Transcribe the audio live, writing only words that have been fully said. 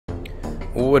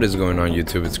What is going on,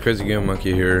 YouTube? It's Crazy Game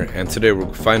Monkey here, and today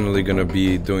we're finally gonna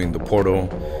be doing the portal.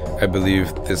 I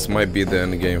believe this might be the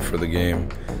end game for the game,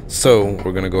 so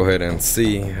we're gonna go ahead and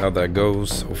see how that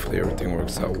goes. Hopefully everything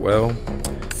works out well.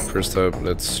 First up,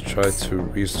 let's try to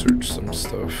research some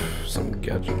stuff, some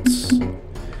gadgets. Let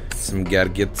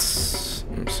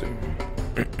me see.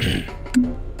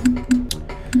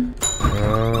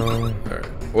 Alright.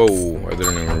 Whoa, I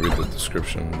didn't even read the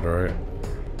description. Alright.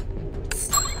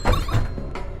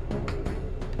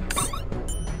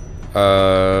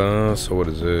 So what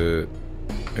is it?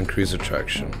 Increase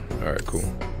attraction. Alright, cool.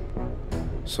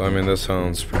 So I mean, that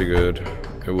sounds pretty good.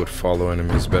 It would follow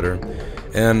enemies better.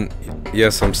 And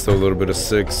yes, I'm still a little bit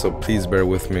sick, so please bear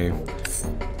with me.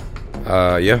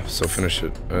 Yeah, so finish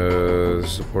it.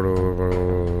 Support.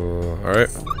 Alright.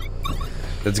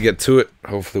 Let's get to it.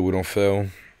 Hopefully we don't fail.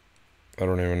 I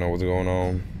don't even know what's going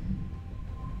on.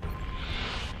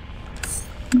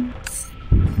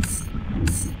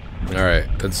 Alright,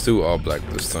 let's do all black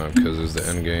this time because it's the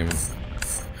end game.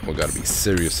 And we gotta be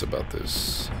serious about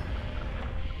this.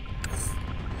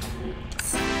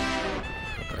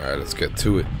 Alright, let's get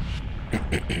to it.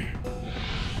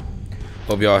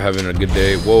 Hope y'all having a good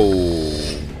day. Whoa.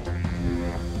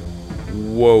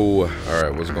 Whoa.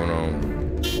 Alright, what's going on?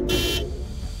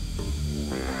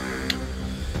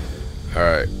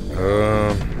 Alright.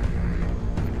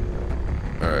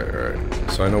 Alright.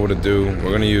 So I know what to do.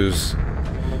 We're gonna use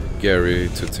Gary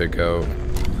to take out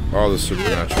all the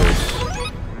supernaturals.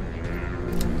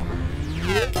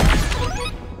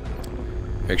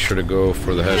 Make sure to go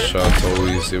for the headshots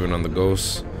always, even on the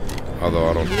ghosts.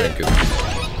 Although I don't think it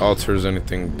alters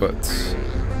anything, but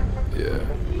yeah.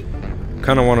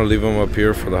 Kind of want to leave them up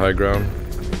here for the high ground.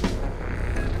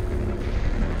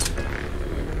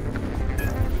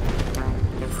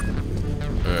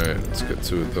 Alright, let's get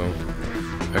to it though.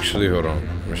 Actually, hold on.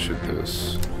 Let me shoot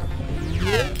this.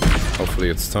 Hopefully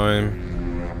it's time.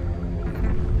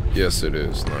 Yes, it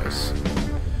is. Nice.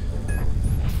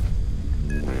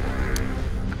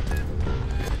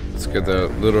 Let's get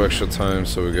that little extra time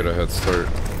so we get a head start.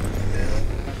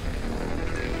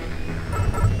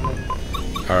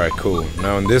 Alright, cool.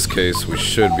 Now in this case, we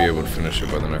should be able to finish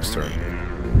it by the next turn.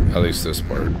 At least this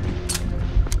part.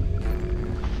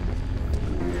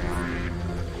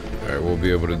 Alright, we'll be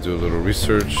able to do a little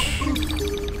research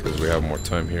because we have more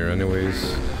time here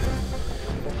anyways.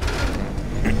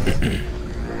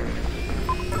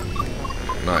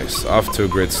 Nice, off to a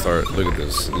great start. Look at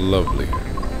this, lovely.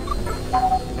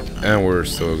 And we're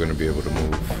still gonna be able to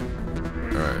move.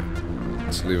 Alright,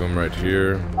 let's leave them right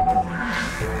here.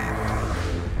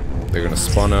 They're gonna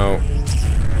spawn out.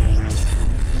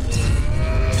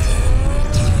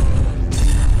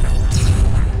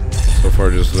 So far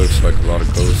it just looks like a lot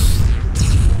of ghosts.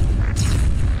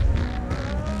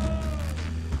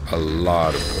 A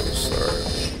lot of ghosts, alright.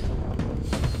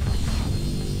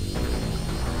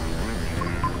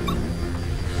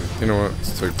 You know what?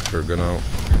 Let's take her gun out.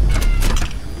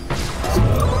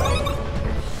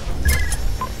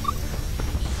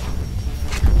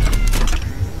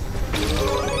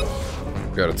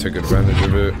 Gotta take advantage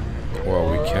of it while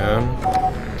we can.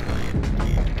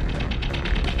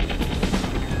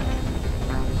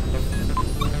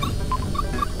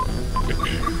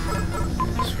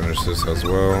 Let's finish this as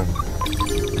well.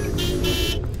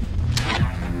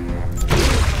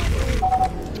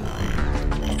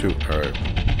 Shoot, alright.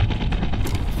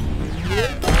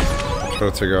 Try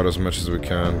to take out as much as we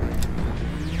can.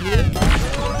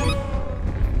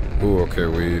 Ooh, okay,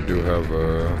 we do have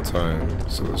time,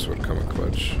 so this would come in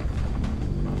clutch.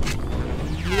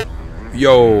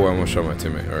 Yo, I almost shot my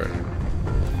teammate, alright.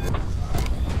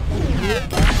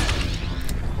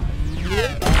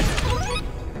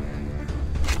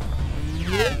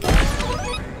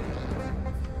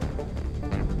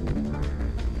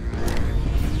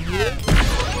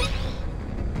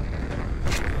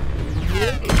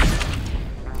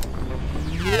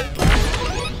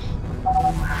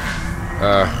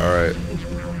 Alright.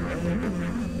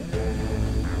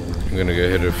 I'm gonna get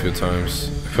hit a few times.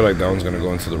 I feel like that one's gonna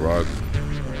go into the rock.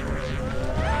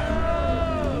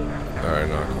 Alright,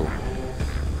 nah, cool.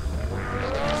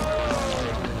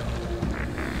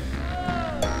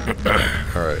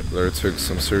 Alright, Larry took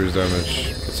some serious damage.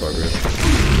 It's all good.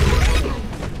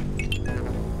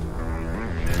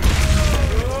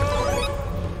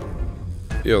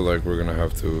 Feel like we're gonna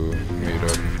have to meet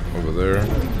up over there.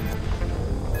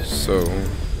 So,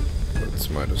 let's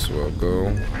might as well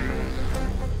go.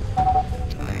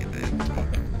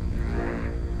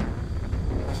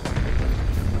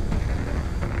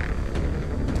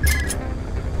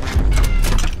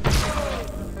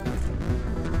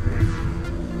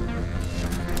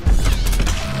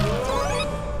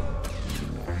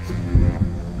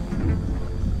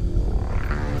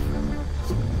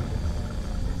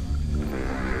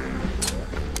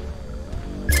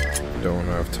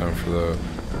 for that.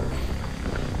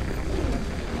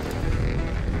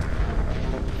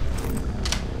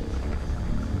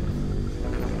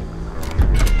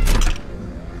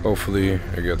 Hopefully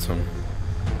I get some.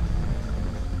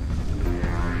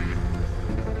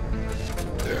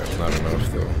 Yeah, not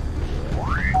enough though.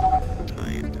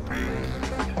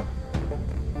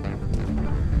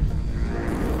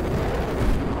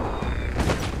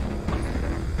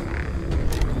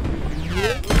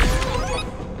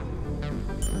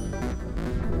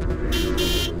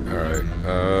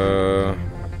 Alright,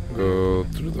 go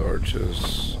through the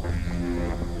arches.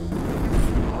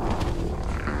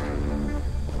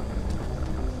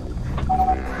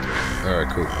 Alright,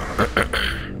 cool.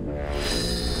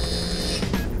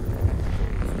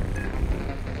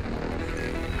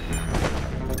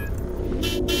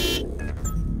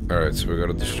 Alright, so we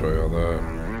gotta destroy all that.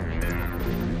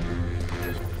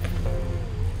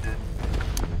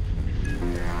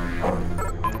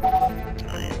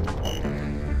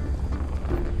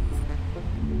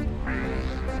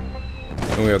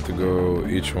 And we have to go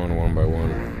each one by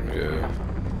one. Yeah.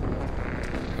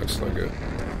 Looks like it.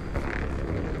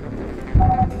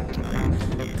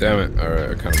 Damn it. Alright,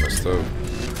 I kinda messed up.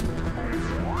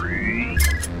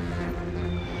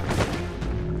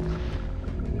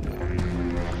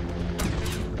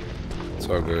 It's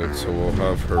all good, so we'll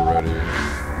have her ready.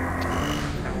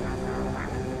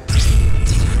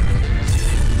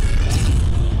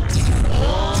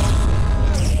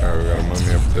 Alright, we got a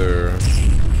mummy up there.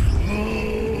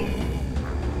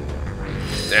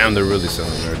 Damn, they're really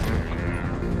selling everything.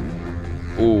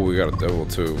 Ooh, we got a devil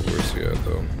too. Where's he at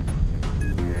though?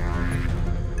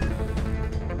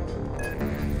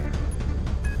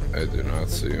 I do not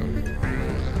see him.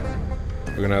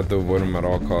 We're gonna have to avoid him at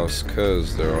all costs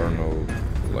because there are no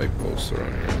light posts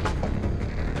around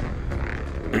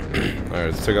here.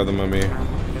 Alright, let's take out the mummy.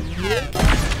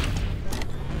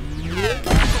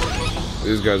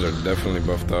 These guys are definitely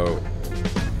buffed out.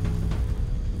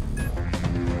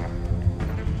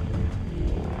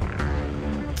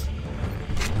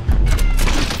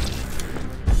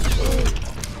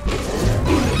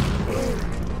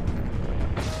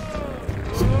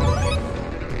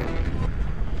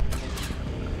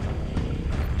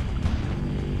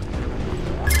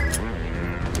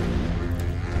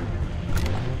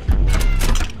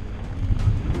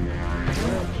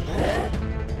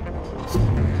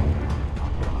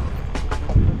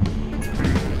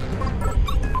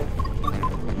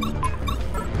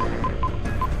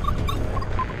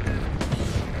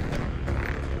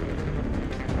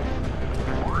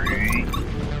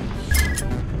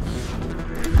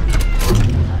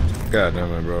 God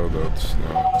damn it, bro, that's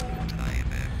not.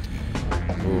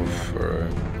 Oof,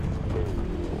 alright.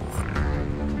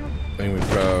 Make me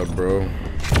proud, bro.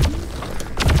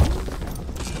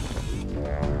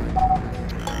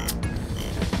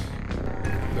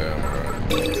 Damn, alright.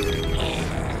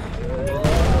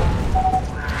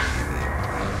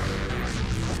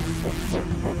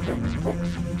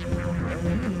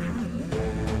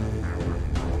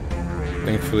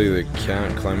 Thankfully, they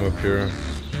can't climb up here.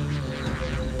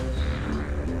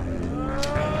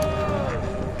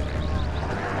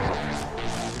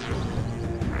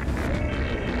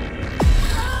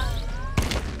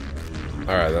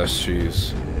 Alright, that's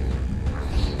cheese.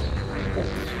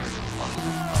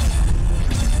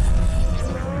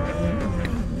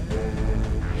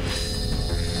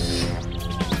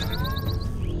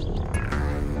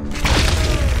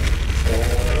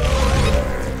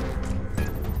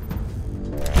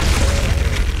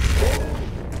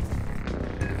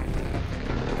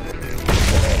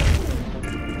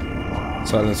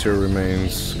 Silence here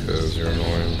remains because you're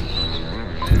annoying.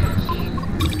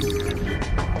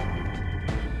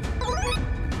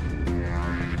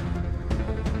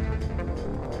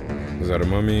 Is that a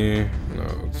mummy? No,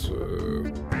 it's I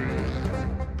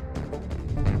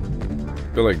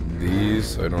feel like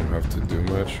these I don't have to do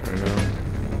much right now.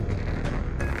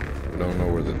 I don't know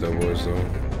where the devil is though.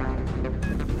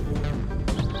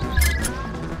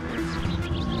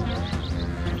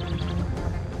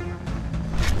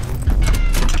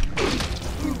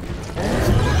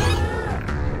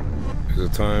 Is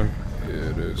it time?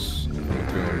 Yeah, it is. I don't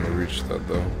think I'm gonna reach that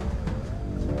though.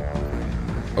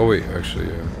 Oh wait, actually,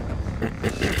 yeah.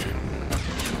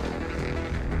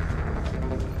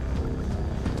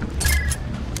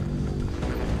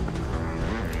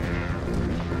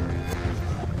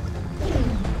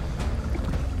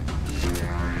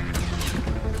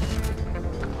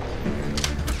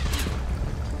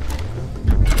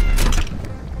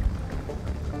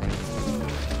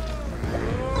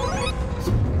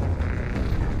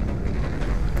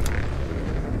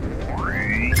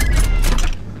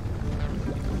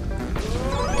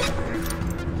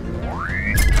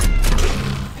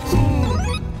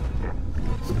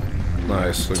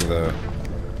 nice, look at that.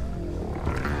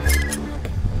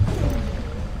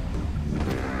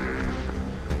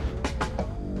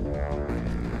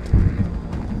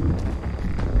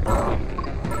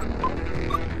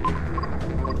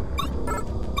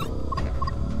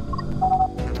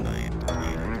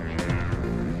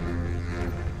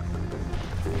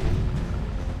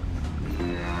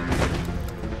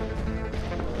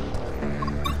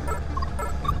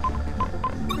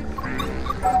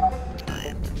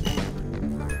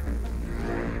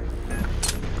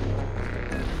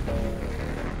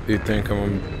 Do you think I'm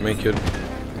gonna make it?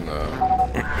 No.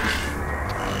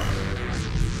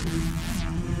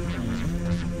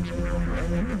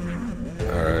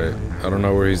 Alright, I don't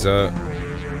know where he's at.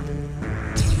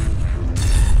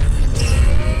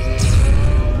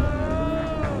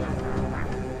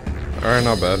 Alright,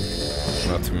 not bad.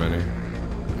 Not too many.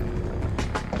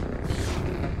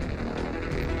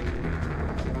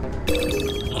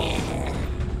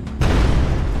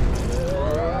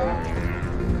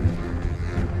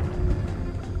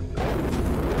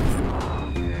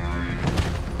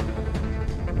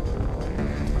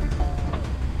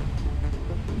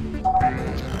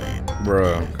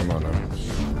 Bruh, come on now.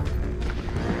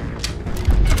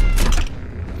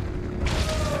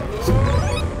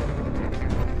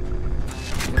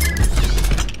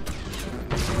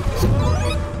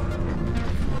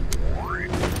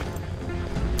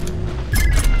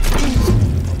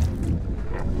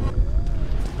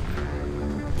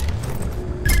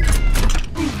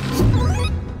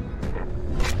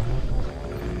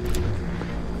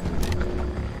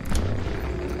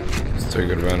 Let's take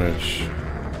advantage.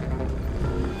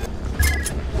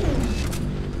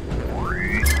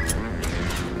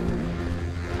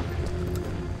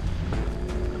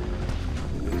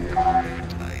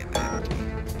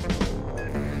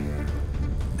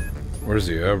 Where's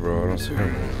he at, bro? I don't see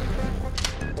him.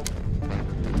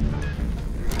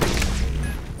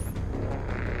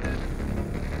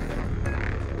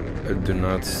 I do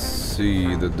not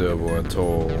see the devil at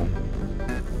all.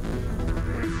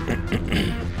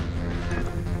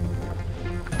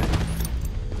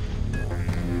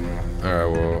 Alright,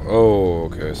 well, oh,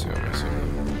 okay, I see him, I see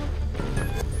him.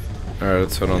 Alright,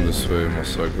 let's head on this way.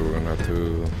 Most likely we're gonna have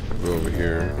to go over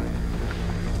here.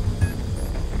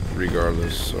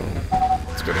 Regardless, so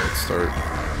let's get a head start.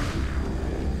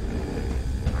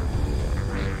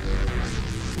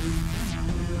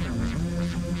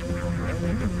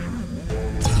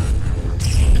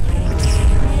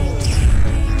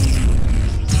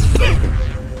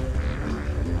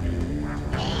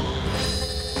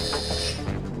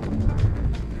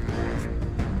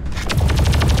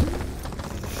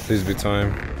 Please be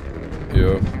time.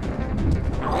 Yup.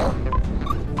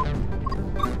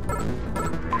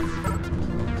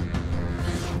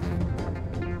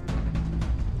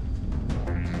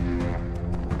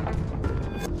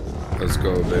 Let's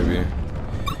go, baby.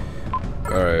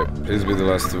 Alright, please be the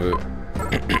last of it.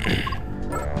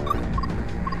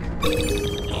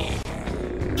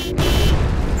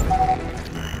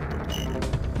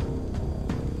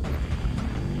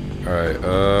 Alright,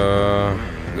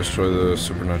 destroy the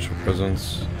supernatural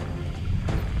presence.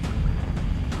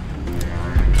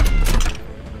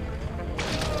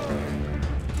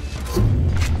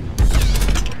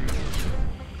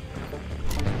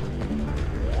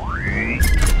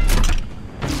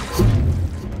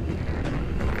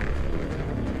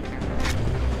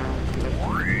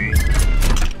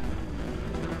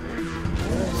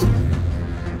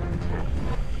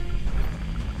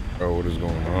 Bro, what is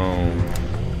going on?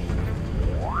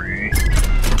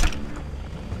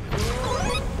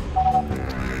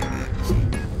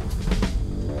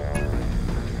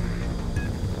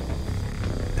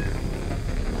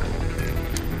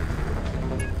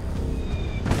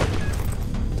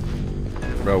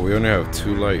 Bro, we only have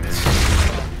 2 lights.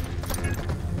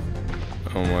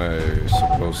 How am I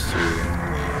supposed to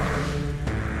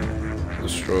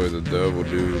destroy the devil,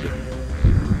 dude?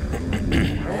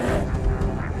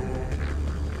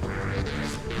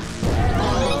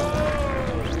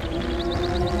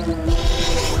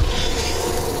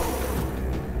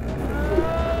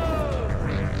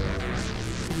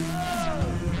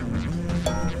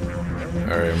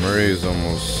 Alright, Murray's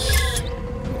almost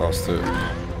lost it.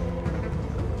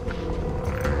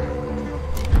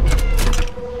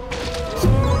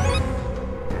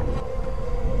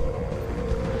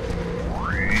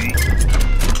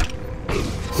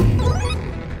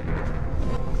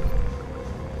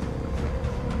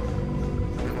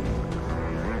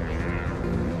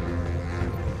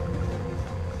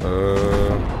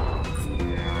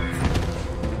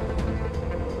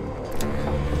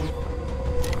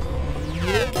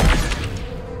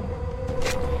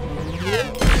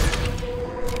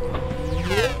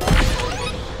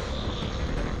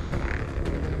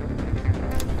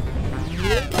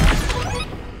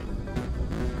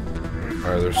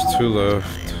 Alright, there's 2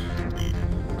 left.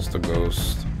 It's the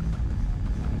ghost.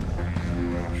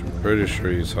 I'm pretty sure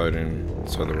he's hiding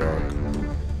inside the rock.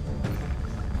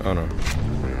 Oh no.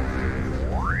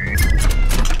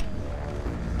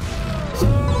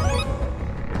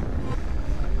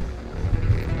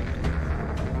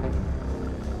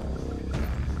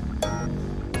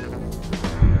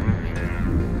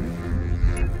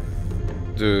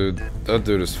 Dude, that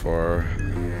dude is far.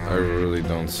 I really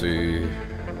don't see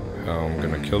how I'm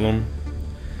gonna kill him.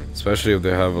 Especially if they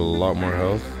have a lot more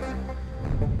health.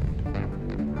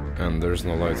 And there's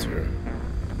no lights here.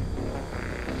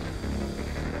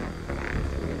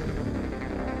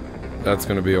 That's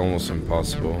gonna be almost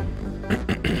impossible.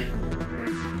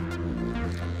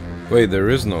 Wait, there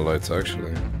is no lights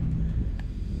actually.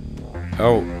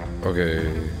 Oh,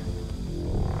 okay.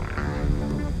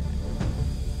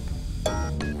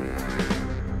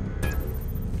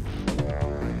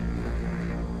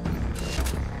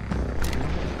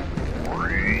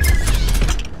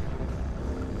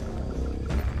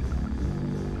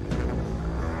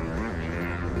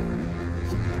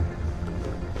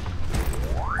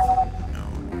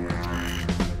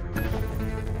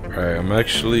 Alright, I'm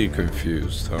actually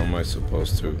confused. How am I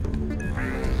supposed to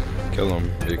kill him?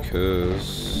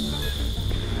 Because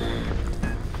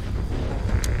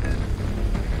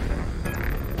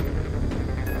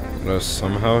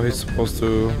somehow he's supposed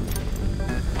to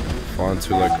fall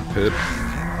into like a pit.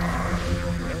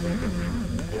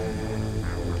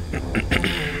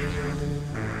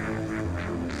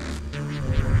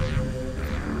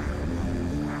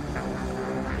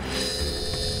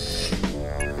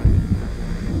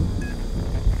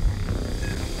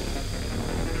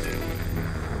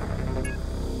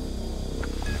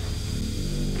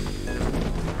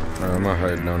 I'm gonna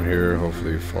hide down here,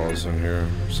 hopefully he falls in here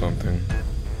or something.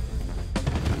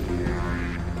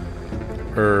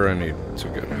 Or I need to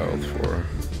get health for.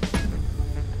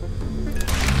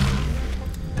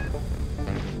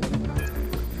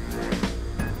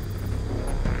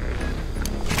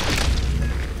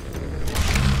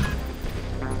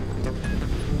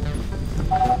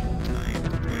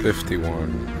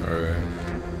 $51, alright.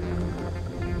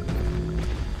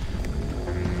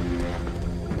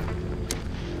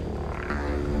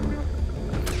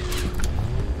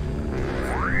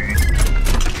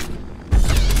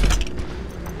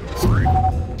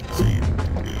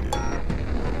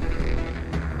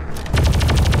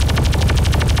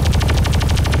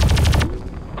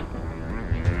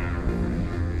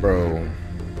 Bro,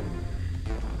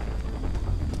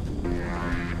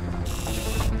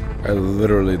 I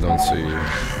literally don't see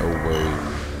a way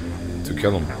to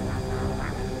kill him.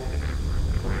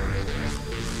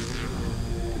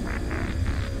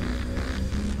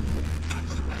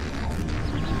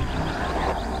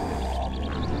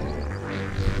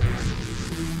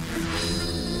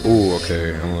 Ooh,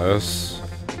 okay, unless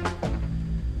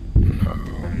no,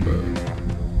 but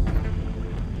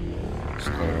it's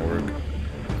not gonna work.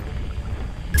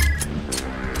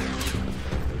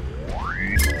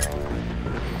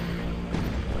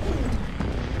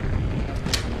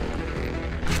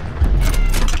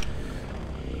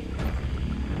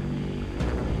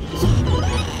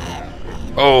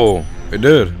 Oh, it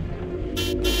did.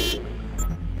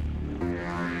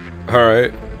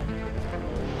 Alright.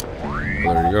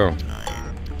 There you go.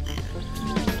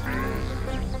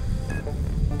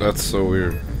 That's so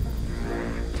weird.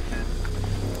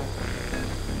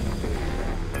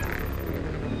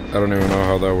 I don't even know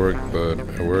how that worked, but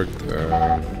it worked.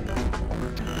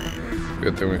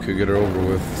 Good thing we could get it over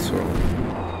with, so.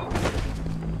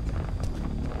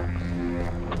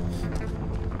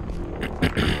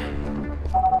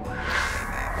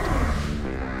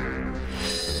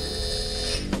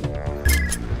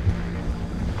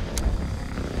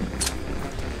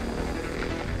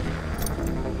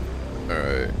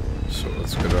 Alright, so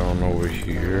let's get on over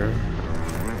here.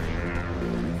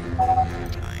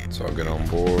 So I'll get on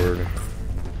board.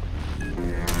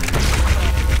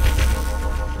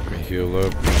 Let me heal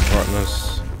up my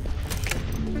hotness.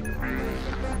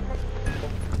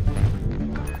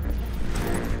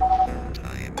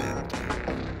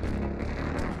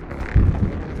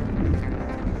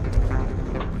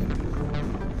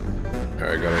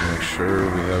 Alright, gotta make sure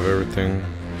we have everything.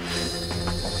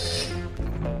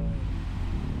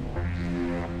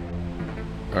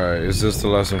 Alright, is this the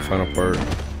last and final part? I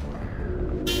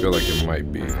feel like it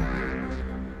might be.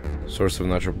 Source of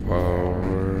natural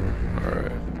power.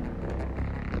 Alright.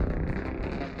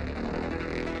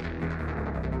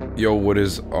 Yo, what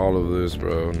is all of this,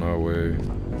 bro? No way.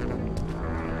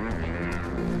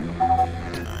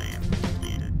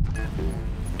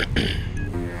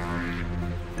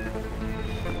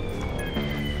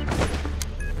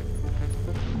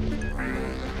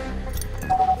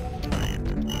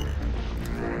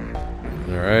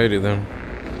 Alrighty then.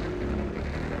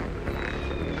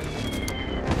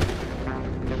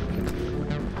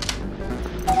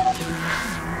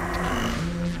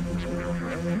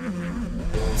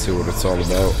 Let's see what it's all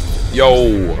about.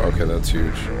 Yo! Okay, that's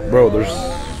huge. Bro, there's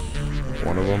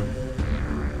one of them.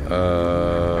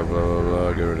 Blah, blah,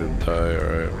 blah. Get rid of the tie,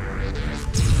 alright.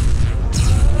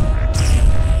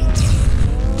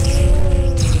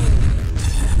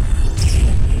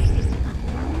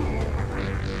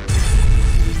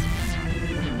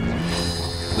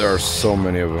 There are so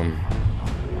many of them.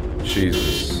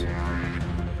 Jesus.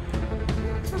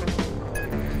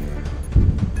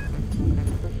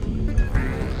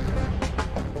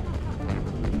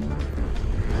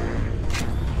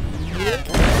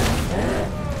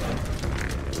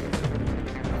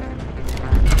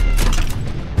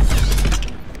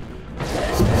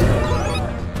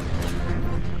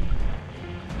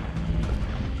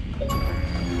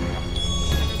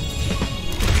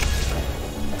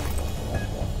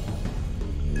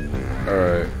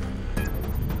 Alright.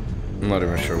 I'm not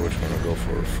even sure which one to go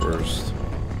for first.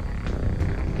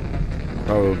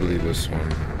 Probably this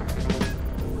one.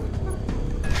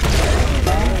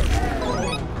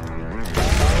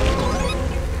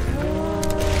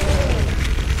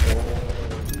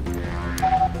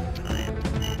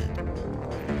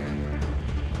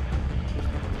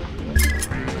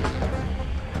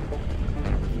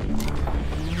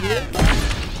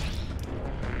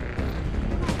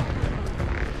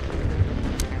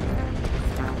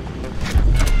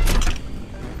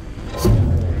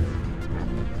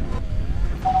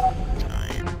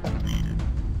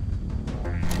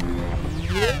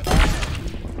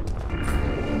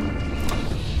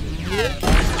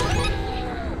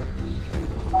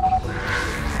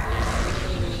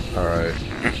 Alright.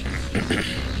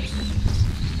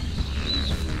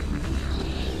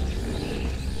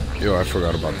 Yo, I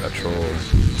forgot about that troll.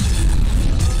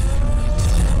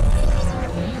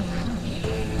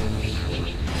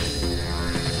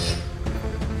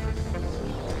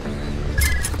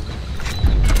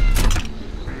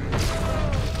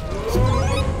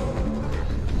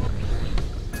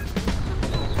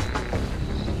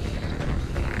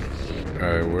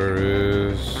 Alright, where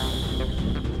is...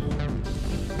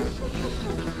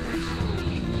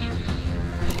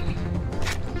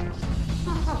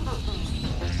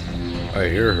 I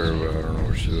hear her, but I don't know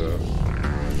where she's at.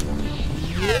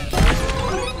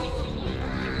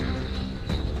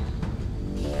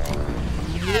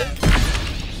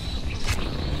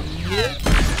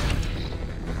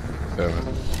 Damn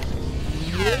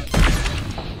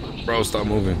it. Bro, stop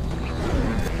moving.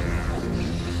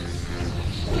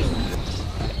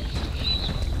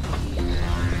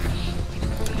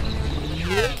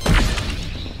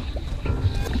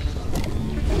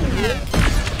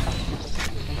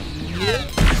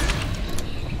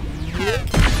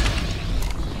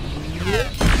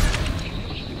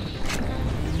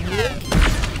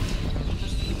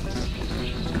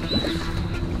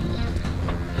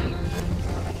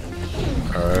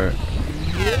 Alright.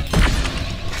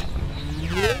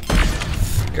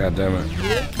 God damn it.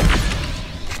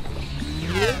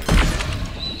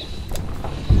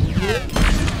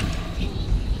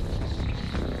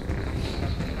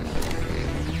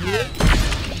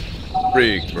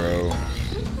 Freak, bro.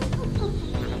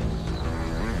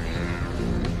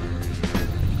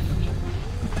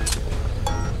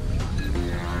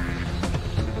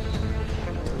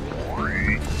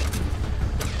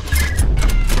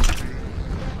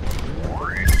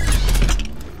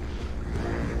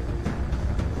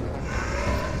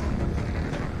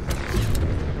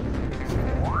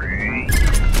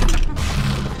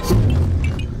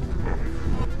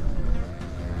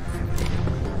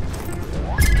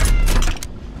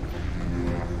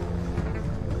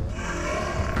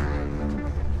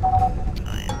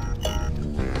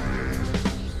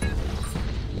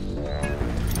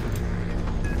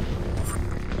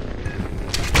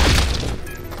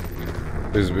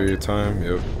 Please be your time,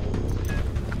 yep.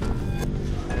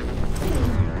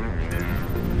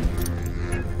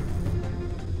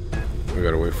 We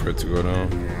gotta wait for it to go down.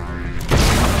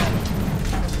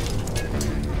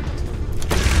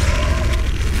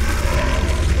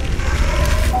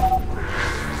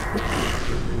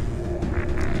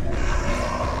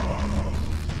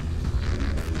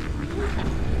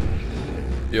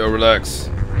 Yo, relax.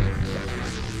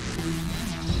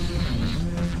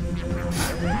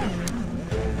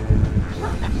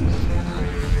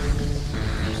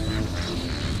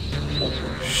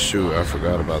 Shoot, I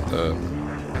forgot about that.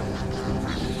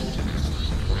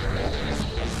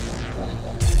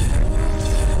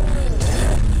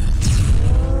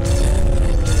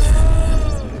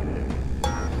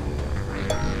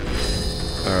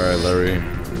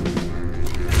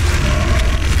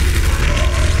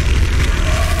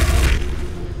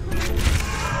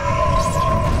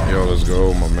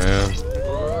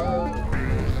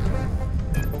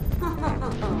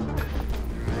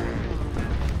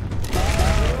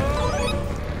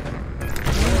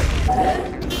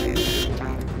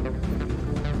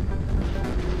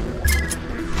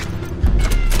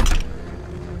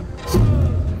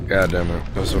 God damn it.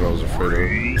 That's what I was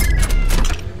afraid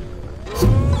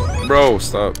of. Bro,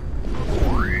 stop.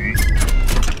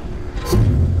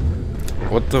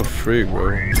 What the freak,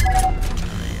 bro?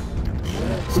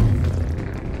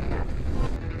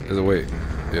 Is it, wait.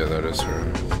 Yeah, that is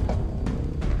her.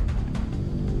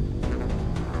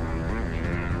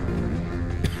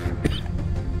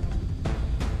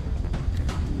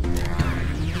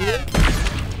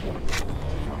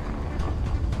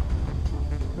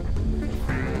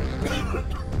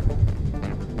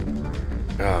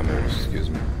 Ah, man, excuse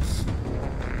me.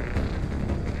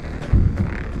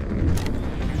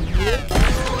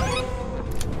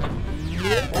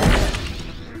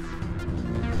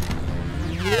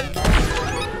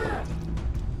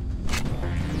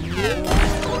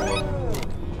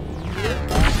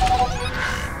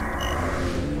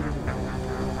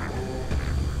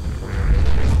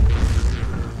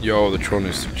 Yo, the troll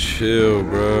needs to chill,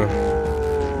 bruh.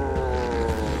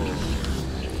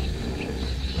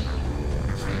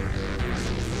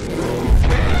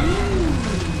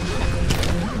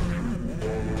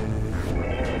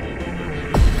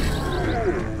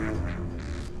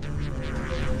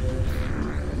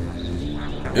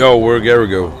 Yo, where'd Gary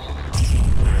go?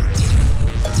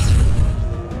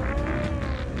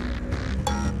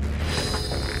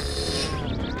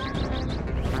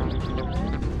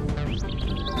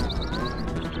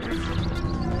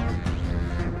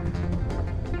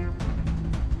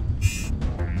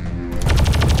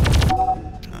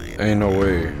 Ain't no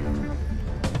way.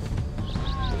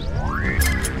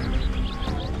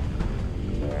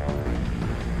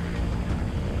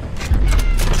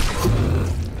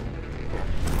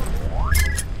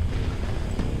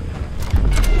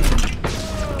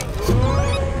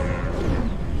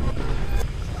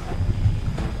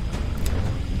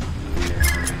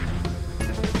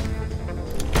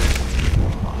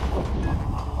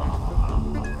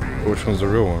 Which one's the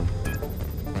real one?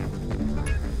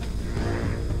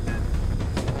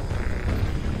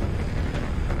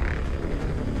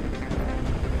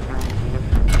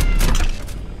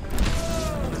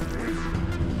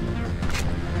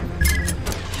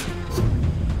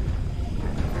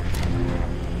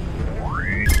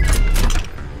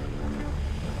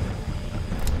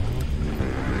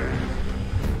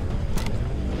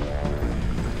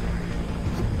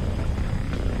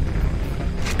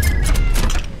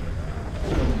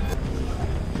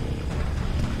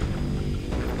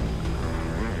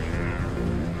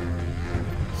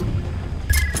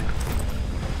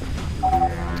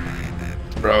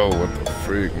 Bro, what the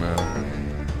freak, man?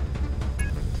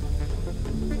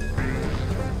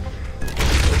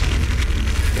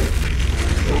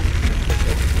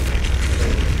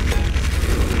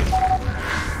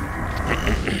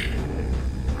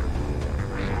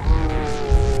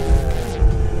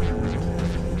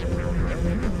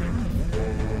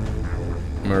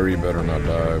 Murray better not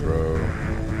die, bro.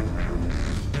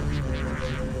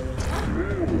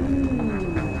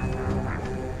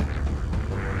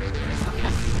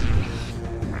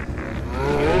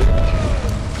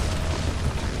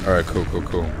 Alright, cool.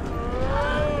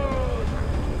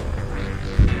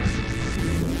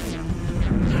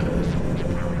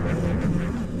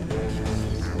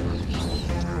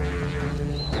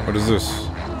 What is this?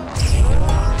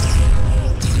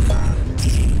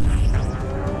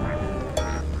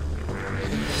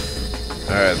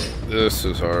 Alright, this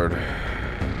is hard.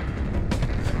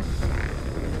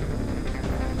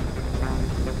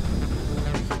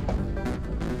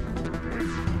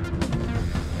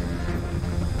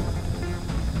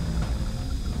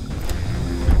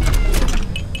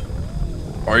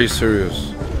 Are you serious?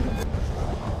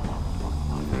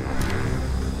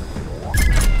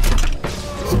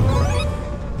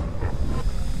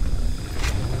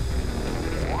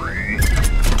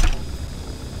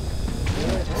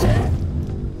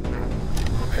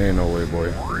 Ain't no way,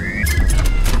 boy.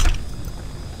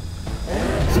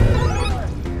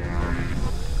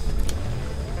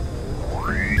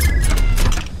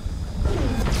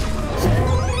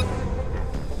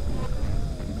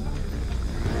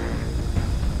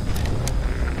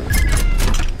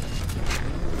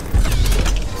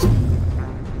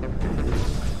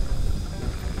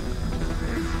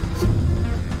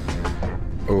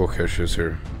 Oh, okay, she's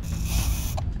here.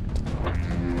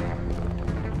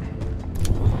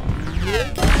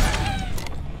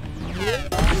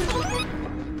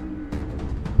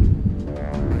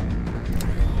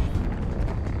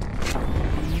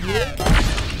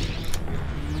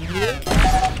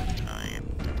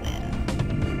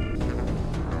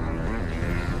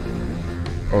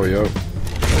 Oh, yep.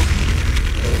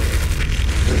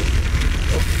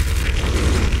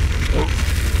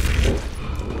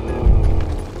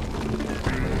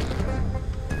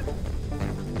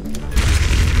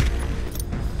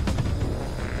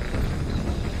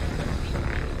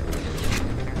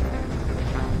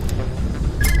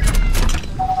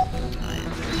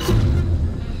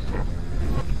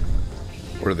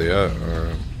 Where are they at?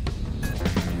 Alright.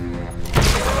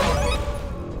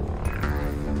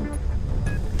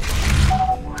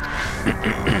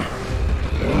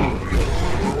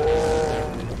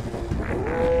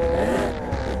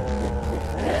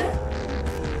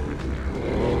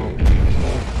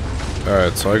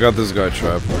 Alright, so I got this guy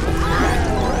trapped.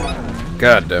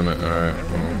 God damn it, alright.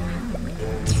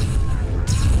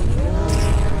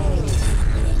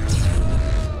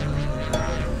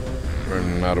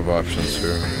 Running out of options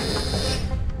here.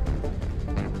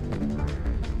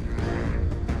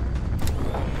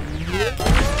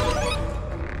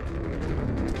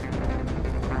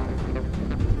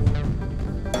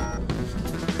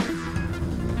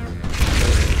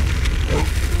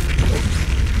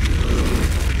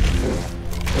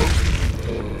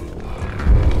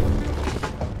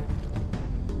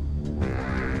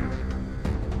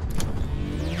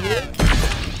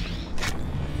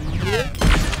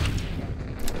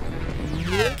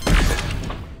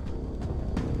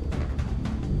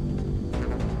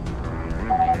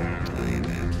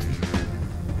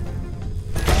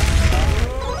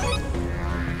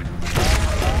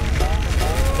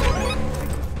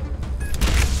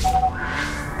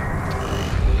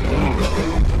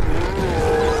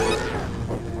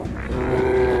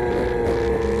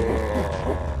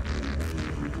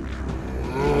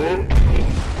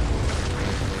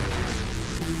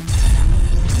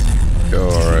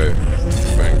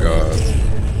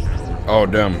 Oh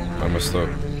damn, I messed up.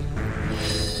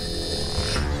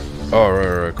 Oh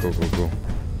right, cool.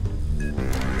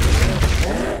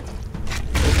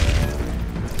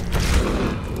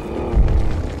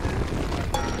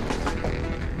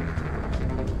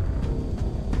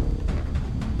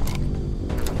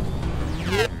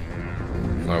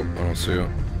 Nope, I don't see it.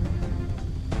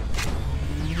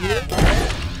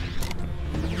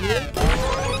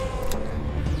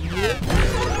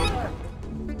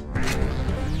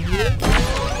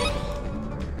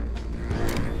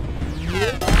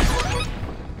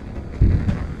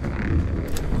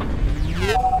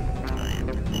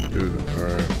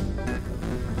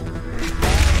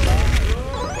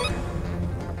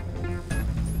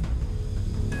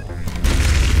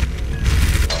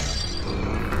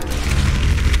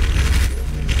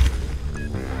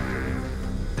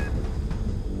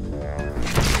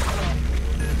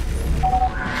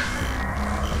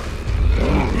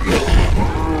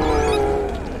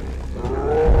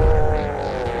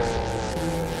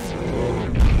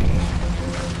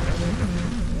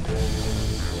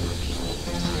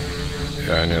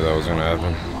 Yeah, I knew that was gonna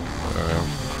happen.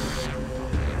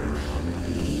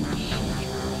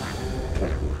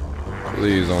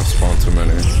 Please don't spawn too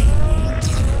many.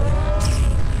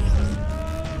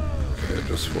 Okay,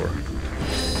 just 4.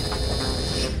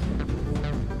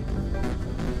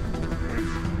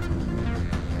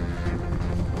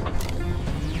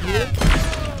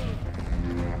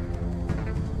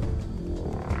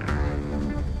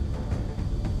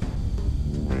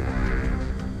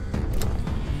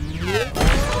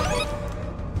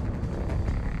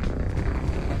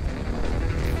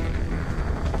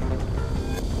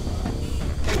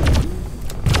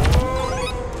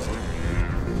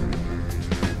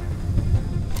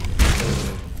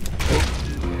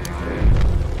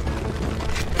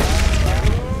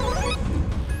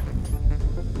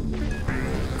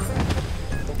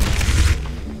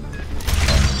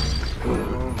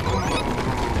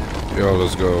 Yo,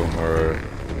 let's go. Alright.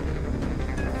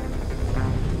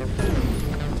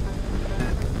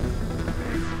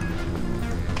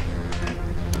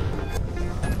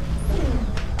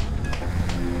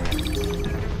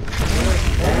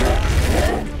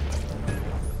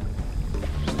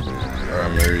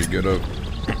 Alright, Mary, get up.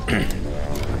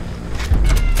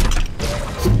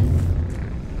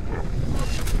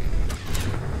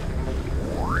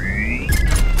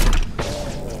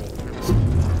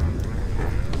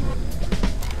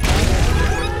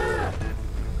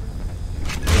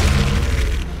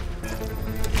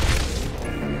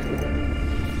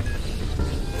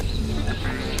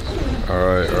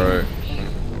 Alright.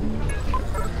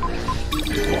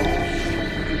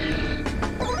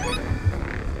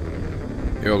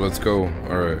 Yo, let's go.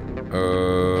 Alright.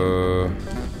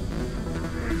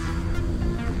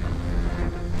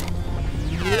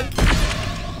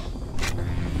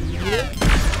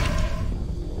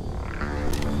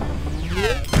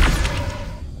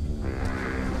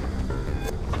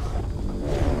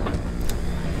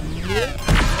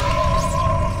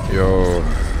 Yo.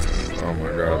 Oh my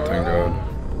god, thank god.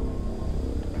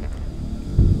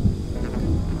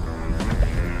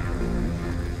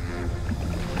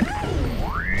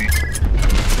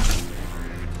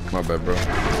 My bad, bro.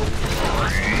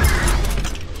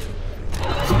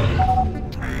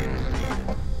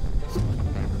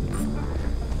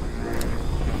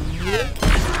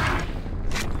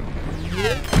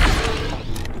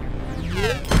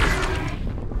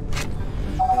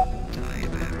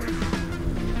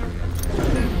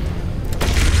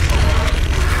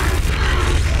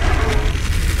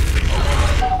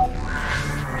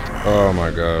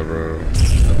 god, bro.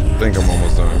 I think I'm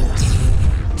almost done.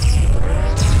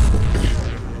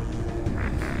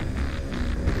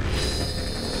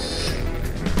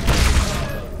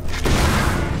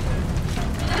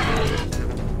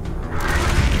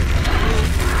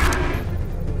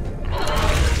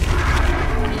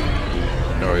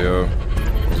 Oh yeah,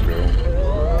 let's go.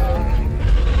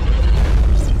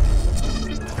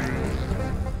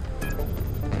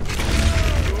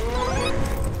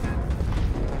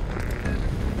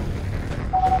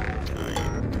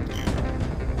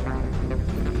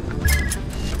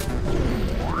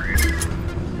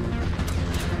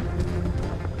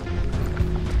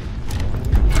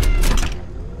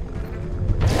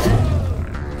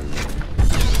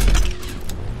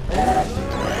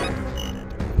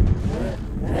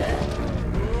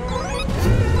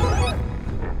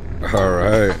 All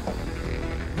right.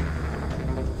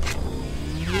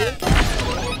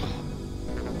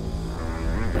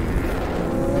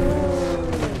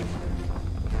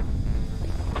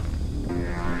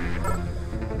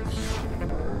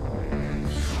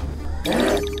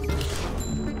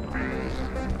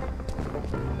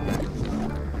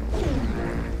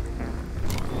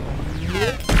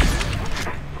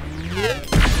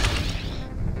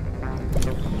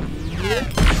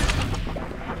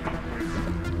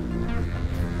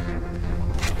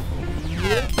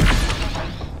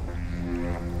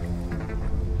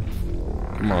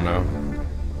 Come on now.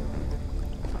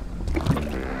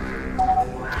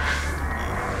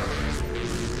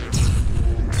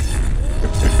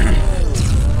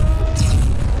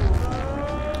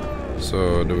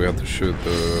 So, do we have to shoot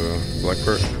the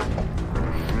blackbird?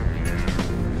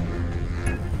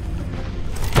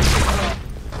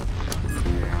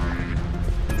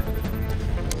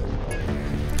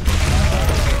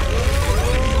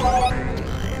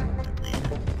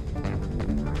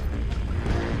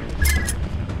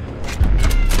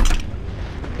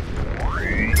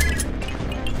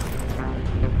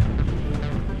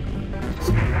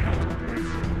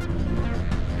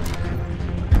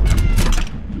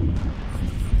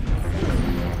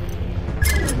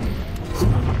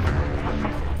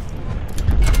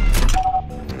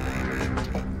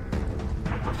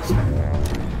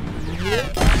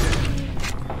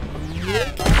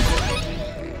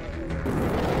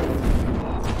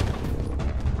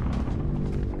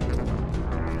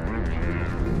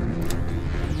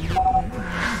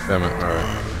 Damn it,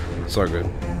 alright. It's all good.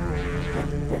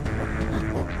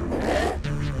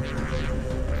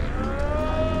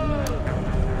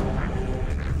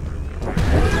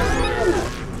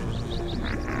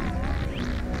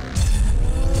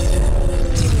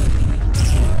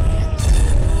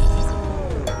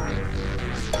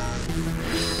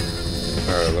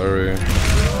 Alright, Larry.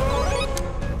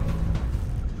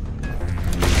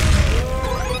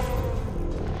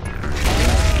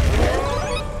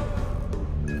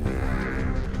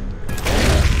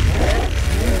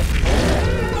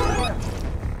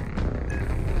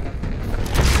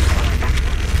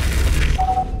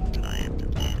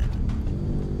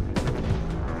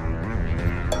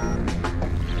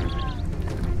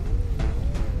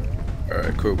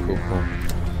 Alright, cool.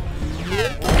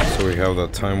 So we have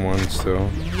that time one still.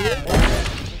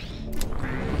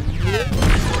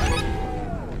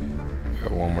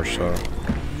 Got one more shot.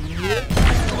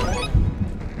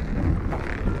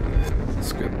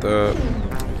 Let's get that.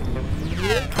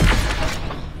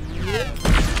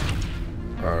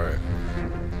 Alright.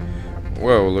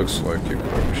 Well, it looks like you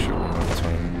probably shoot one at a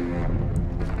time.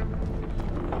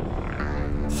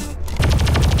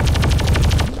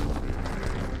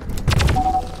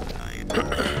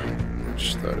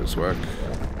 That is whack.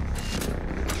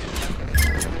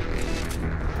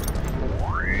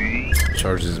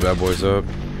 Charge these bad boys up.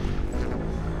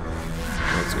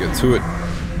 Let's get to it.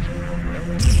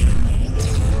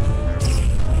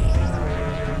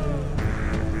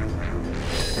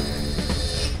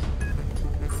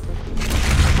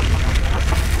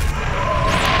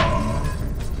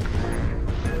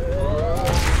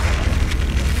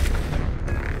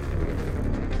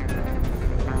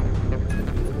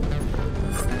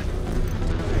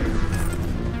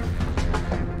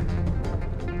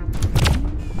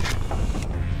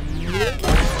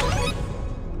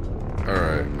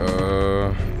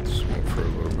 Let's move for a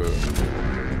little bit.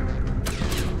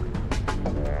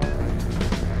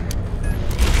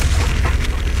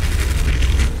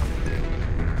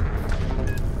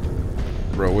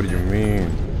 Bro, what do you mean?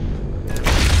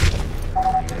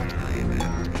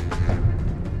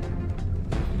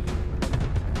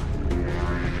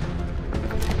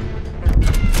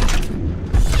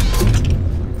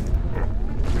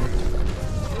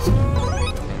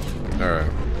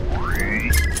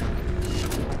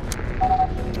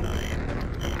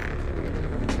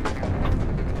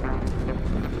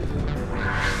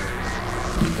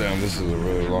 Damn, this is a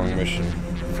really long mission.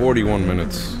 41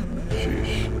 minutes.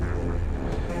 Sheesh.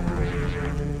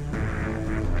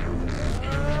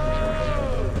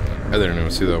 I didn't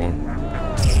even see that one.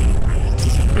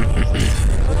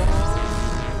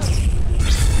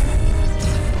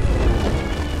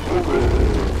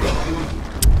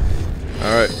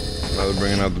 Alright, now they're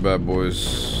bringing out the bad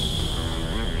boys.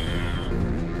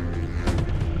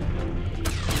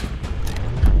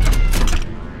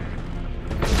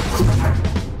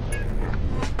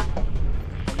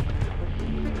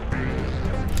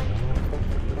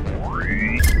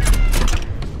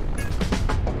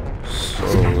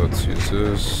 Let's use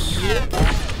this.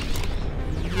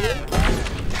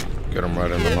 Get him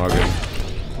right in the noggin.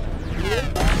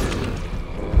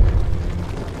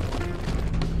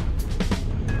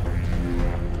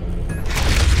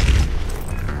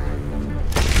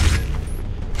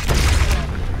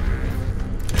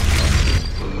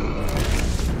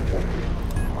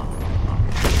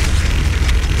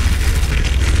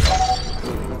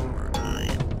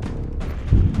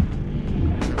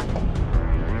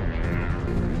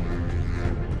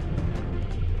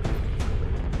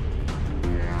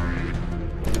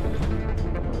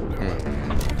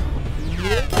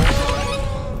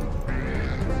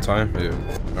 Time? Yeah.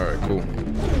 Alright, cool.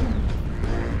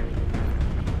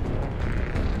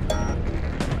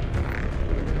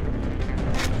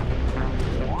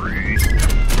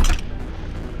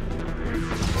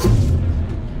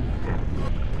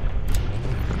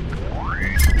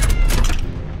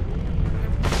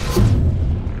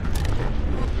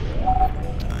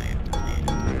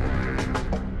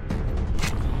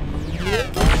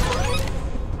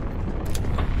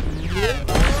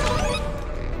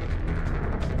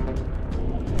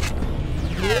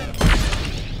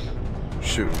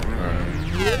 Shoot. Alright.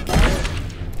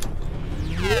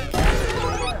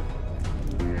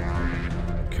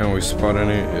 Can we spot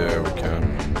any? Yeah, we can.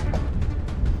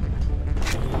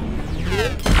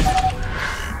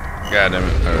 God damn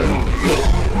it. Alright.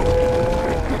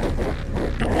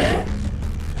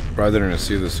 Probably didn't even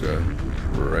see this guy.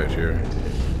 We're right here.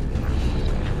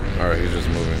 Alright, he's just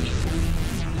moving.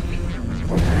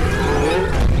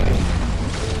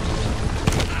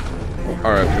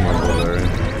 Alright, come on, Larry.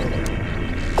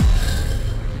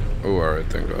 Oh, alright,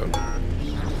 thank God.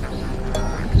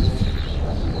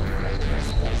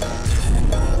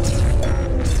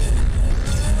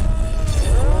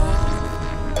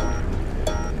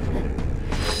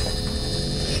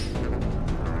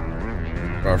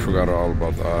 I forgot all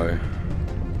about the eye.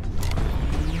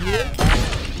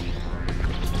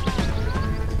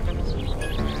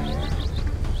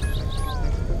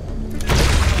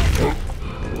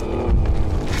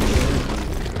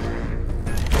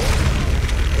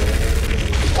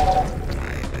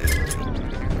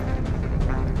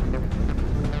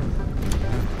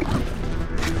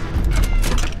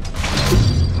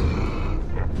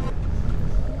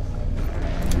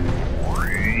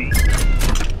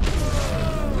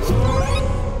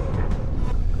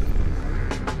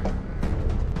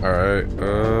 Alright,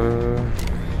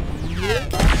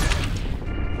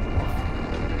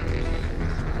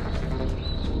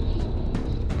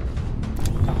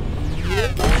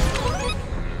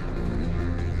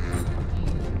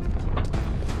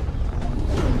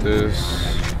 this.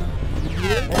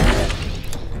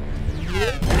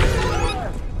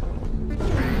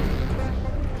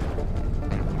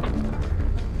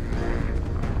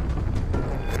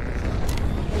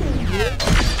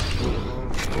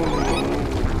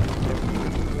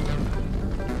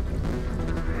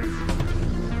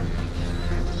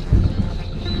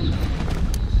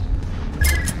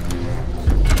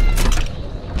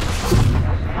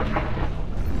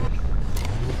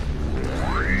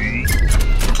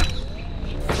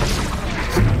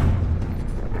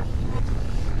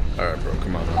 Alright, bro,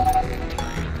 come on.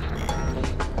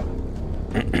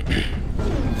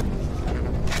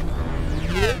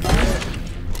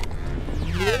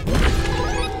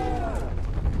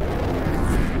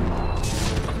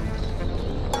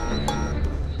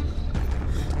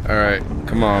 Alright,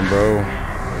 come on, bro.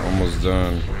 Almost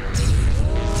done.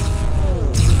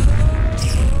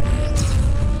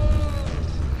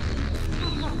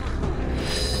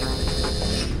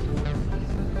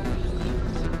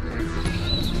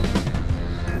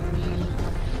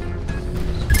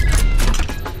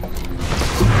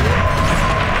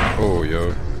 Oh,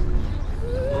 yo.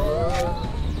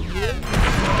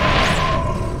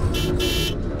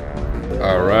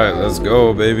 Alright, let's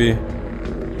go, baby.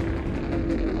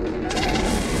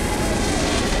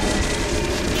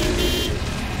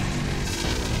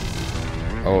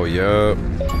 Oh, yeah.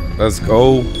 Let's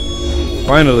go.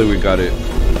 Finally, we got it.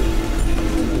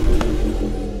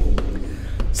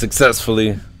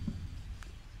 successfully.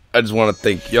 I just want to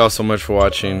thank y'all so much for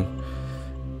watching.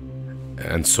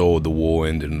 And so the war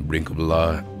ended in the blink of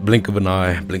an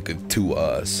eye, blink of two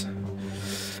eyes.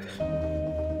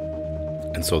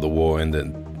 And so the war ended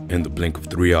in the blink of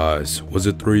 3 eyes. Was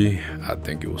it 3? I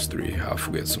think it was 3. I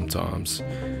forget sometimes.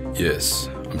 Yes,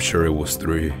 I'm sure it was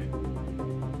 3.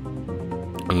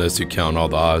 Unless you count all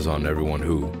the eyes on everyone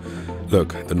who...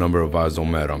 Look, the number of eyes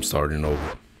don't matter. I'm starting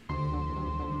over.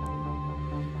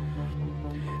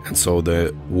 And so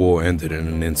the war ended in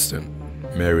an instant.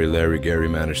 Mary, Larry, Gary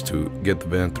managed to get the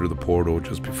van through the portal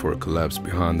just before it collapsed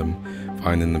behind them,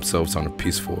 finding themselves on a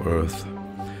peaceful Earth.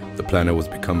 The planet was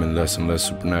becoming less and less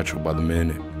supernatural by the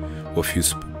minute. What few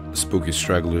spooky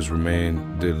stragglers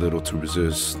remained did little to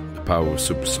resist the power of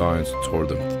super science toward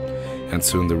them, and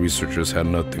soon the researchers had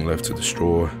nothing left to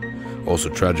destroy. Also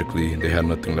tragically, they had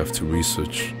nothing left to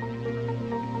research.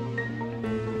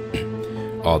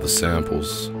 All the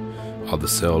samples, all the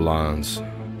cell lines,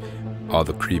 all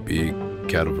the creepy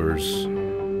cadavers,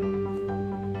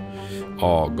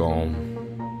 all gone,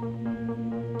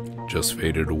 just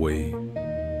faded away.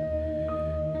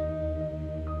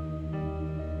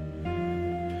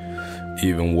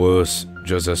 Even worse,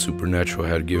 just as supernatural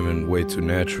had given way to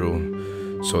natural,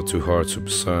 so too had super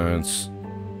science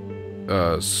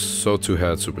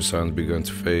begun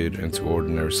to fade into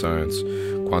ordinary science.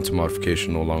 Quantum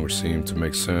modification no longer seemed to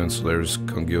make sense. Larry's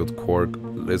congealed quark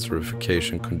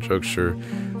lizardification conjecture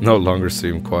no longer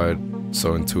seemed quite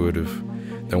so intuitive.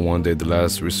 Then one day the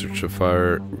last researcher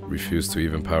fire refused to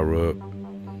even power up,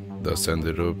 thus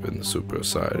ended up in the super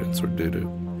science, or did it?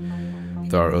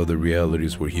 There are other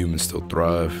realities where humans still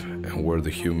thrive, and where the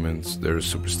humans, there is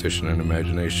superstition and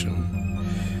imagination.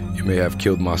 You may have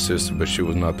killed my sister, but she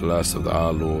was not the last of the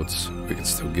Eye Lords. We can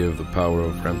still give the power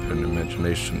of rampant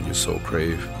imagination you so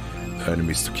crave, the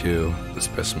enemies to kill, the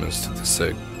specimens to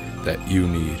dissect that you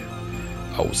need.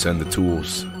 I will send the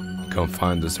tools. Come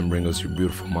find us and bring us your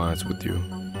beautiful minds with you.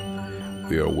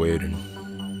 We are waiting.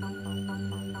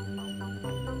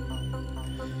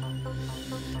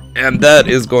 And that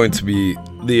is going to be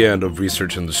the end of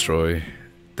Research and Destroy.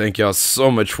 Thank y'all so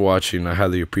much for watching. I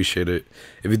highly appreciate it.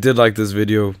 If you did like this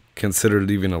video, consider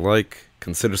leaving a like.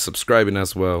 Consider subscribing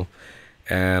as well.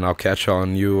 And I'll catch y'all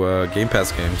on new Game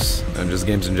Pass games. And just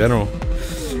games in general.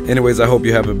 Anyways, I hope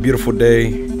you have a beautiful day.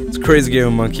 It's Crazy Gamer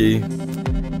Monkey.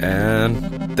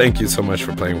 And thank you so much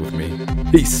for playing with me.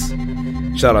 Peace.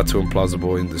 Shout out to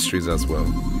Implausible Industries as well.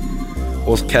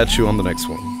 We'll catch you on the next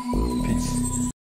one.